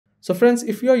So friends,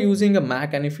 if you are using a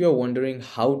Mac and if you are wondering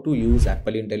how to use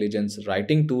Apple Intelligence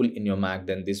writing tool in your Mac,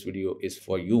 then this video is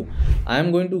for you. I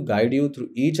am going to guide you through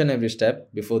each and every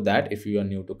step. Before that, if you are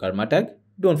new to karmatech,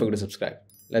 don't forget to subscribe.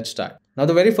 Let's start. Now,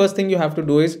 the very first thing you have to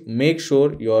do is make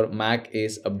sure your Mac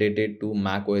is updated to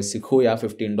macOS Sequoia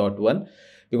 15.1,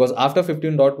 because after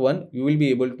 15.1, you will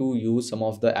be able to use some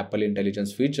of the Apple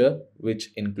Intelligence feature, which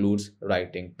includes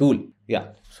writing tool.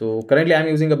 Yeah, so currently I'm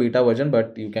using a beta version,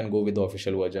 but you can go with the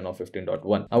official version of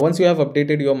 15.1. Now, once you have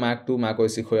updated your Mac to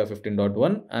macOS Sequoia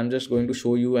 15.1, I'm just going to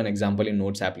show you an example in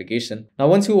Notes application. Now,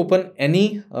 once you open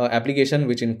any application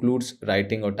which includes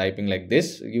writing or typing like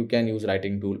this, you can use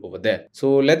writing tool over there.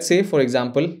 So let's say, for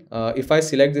example, if I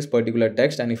select this particular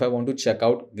text and if I want to check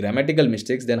out grammatical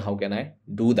mistakes, then how can I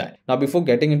do that? Now, before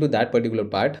getting into that particular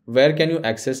part, where can you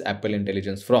access Apple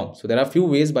Intelligence from? So there are a few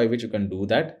ways by which you can do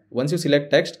that. Once you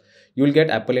select text, you will get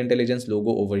Apple Intelligence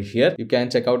logo over here. You can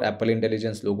check out Apple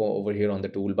Intelligence logo over here on the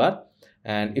toolbar.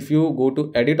 And if you go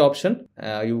to edit option,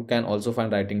 you can also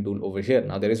find writing tool over here.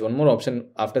 Now there is one more option.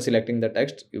 After selecting the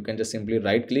text, you can just simply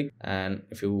right click, and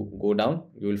if you go down,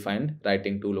 you will find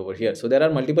writing tool over here. So there are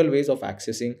multiple ways of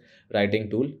accessing writing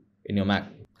tool in your Mac.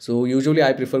 So usually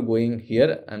I prefer going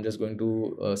here. I'm just going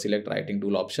to select writing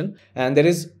tool option. And there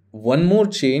is one more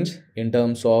change in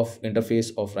terms of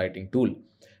interface of writing tool.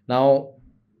 Now,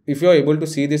 if you are able to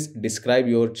see this describe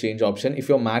your change option, if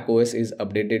your Mac OS is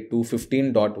updated to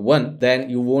 15.1, then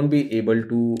you won't be able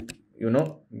to,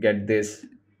 get this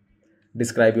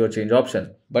describe your change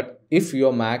option. But if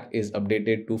your Mac is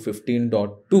updated to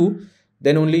 15.2,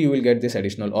 then only you will get this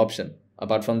additional option.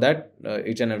 Apart from that,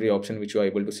 each and every option which you are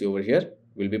able to see over here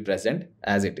will be present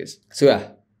as it is. So yeah,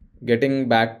 getting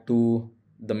back to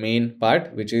the main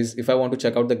part, which is if I want to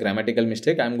check out the grammatical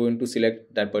mistake, I'm going to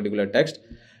select that particular text.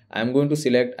 I'm going to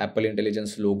select Apple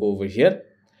Intelligence logo over here,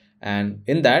 and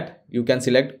in that you can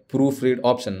select proofread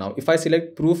option. Now if I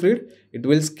select proofread, it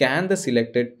will scan the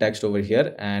selected text over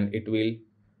here and it will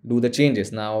do the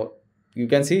changes. Now you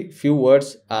can see few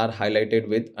words are highlighted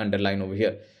with underline over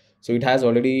here. So it has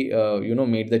already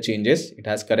made the changes. It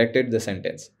has corrected the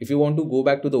sentence. If you want to go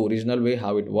back to the original way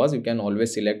how it was, you can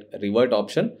always select revert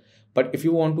option. But if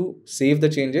you want to save the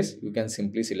changes, you can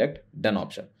simply select done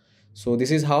option. So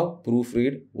this is how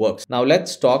proofread works. Now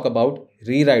let's talk about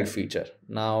rewrite feature.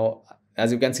 Now,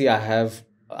 as you can see, I have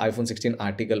iPhone 16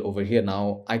 article over here.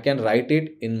 Now I can write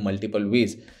it in multiple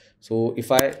ways. So if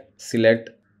I select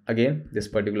again this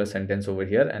particular sentence over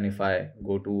here, and if I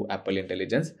go to Apple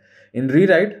Intelligence, in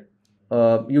rewrite,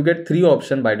 you get three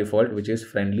options by default, which is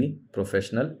friendly,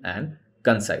 professional, and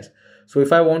concise. So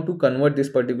if I want to convert this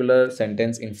particular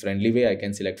sentence in friendly way, I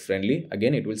can select friendly.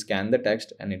 Again, it will scan the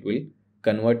text and it will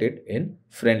convert it in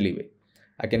friendly way.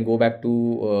 I can go back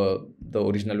to the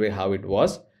original way how it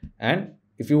was. And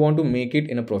if you want to make it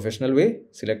in a professional way,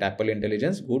 select Apple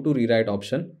Intelligence, go to rewrite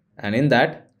option, and in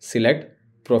that select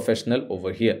professional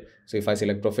over here. So if I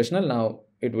select professional, now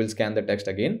it will scan the text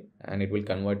again and it will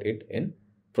convert it in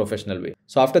professional way.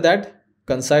 So after that,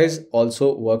 concise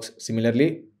also works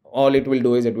similarly. All it will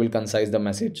do is it will concise the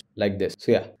message like this.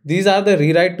 So yeah, these are the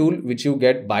rewrite tool which you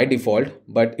get by default.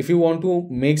 But if you want to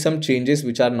make some changes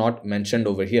which are not mentioned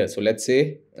over here, so let's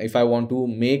say if I want to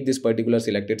make this particular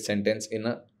selected sentence in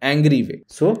an angry way.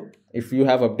 So if you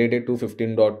have updated to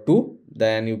 15.2,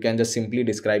 then you can just simply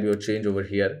describe your change over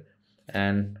here,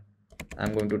 and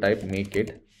I'm going to type make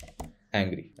it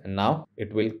angry, and now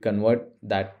it will convert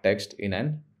that text in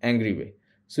an angry way.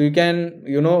 So you can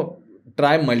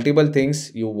try multiple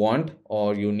things you want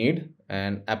or you need,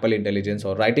 and Apple Intelligence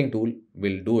or writing tool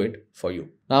will do it for you.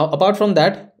 Now apart from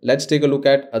that, let's take a look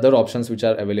at other options which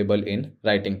are available in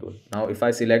writing tool. Now if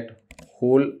I select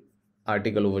whole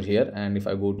article over here, and if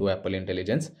I go to Apple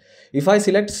Intelligence, if I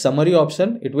select summary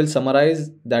option, it will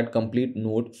summarize that complete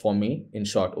note for me in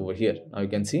short over here. Now you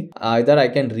can see either I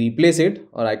can replace it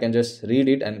or I can just read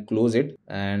it and close it,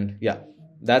 and yeah,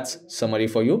 that's summary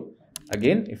for you.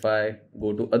 Again, if I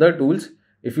go to other tools,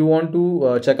 if you want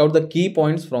to check out the key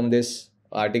points from this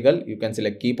article, you can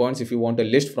select key points. If you want a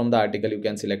list from the article, you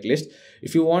can select list.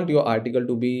 If you want your article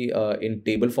to be in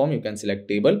table form, you can select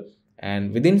table,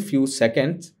 and within few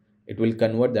seconds it will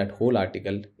convert that whole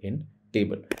article in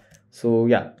table. So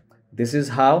yeah, this is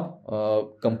how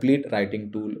complete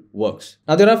writing tool works.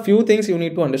 Now there are few things you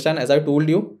need to understand. As I told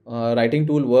you, writing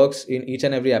tool works in each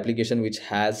and every application which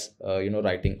has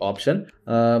writing option.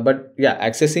 But yeah,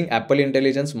 accessing Apple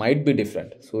Intelligence might be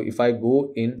different. So if I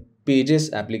go in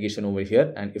pages application over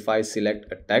here, and if I select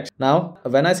a text, now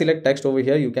when I select text over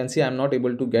here, you can see I'm not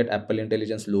able to get Apple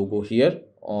Intelligence logo here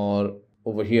or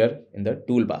over here in the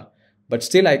toolbar. But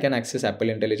still I can access Apple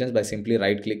Intelligence by simply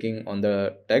right clicking on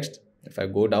the text If I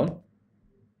go down,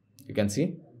 you can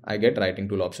see I get writing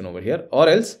tool option over here. Or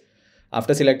else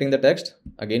after selecting the text,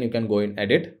 again you can go in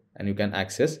edit and you can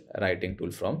access writing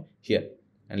tool from here.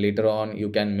 And later on you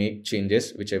can make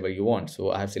changes whichever you want.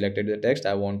 So I have selected the text,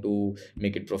 I want to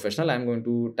make it professional. I'm going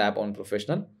to tap on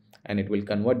professional and it will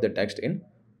convert the text in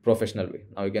professional way.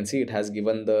 Now you can see it has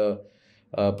given the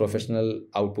professional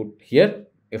output here.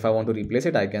 If I want to replace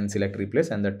it, I can select replace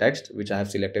and the text which I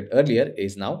have selected earlier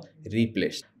is now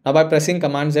replaced. Now by pressing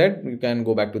Command Z, you can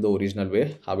go back to the original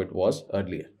way how it was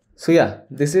earlier. So yeah,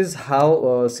 this is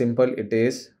how simple it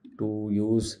is to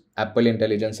use Apple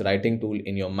Intelligence writing tool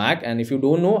in your Mac. And if you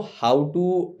don't know how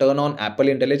to turn on Apple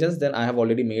Intelligence, then I have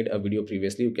already made a video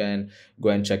previously. You can go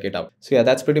and check it out. So yeah,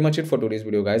 that's pretty much it for today's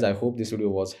video, guys. I hope this video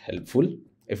was helpful.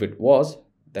 If it was,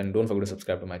 then don't forget to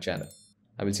subscribe to my channel.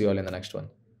 I will see you all in the next one.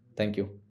 Thank you.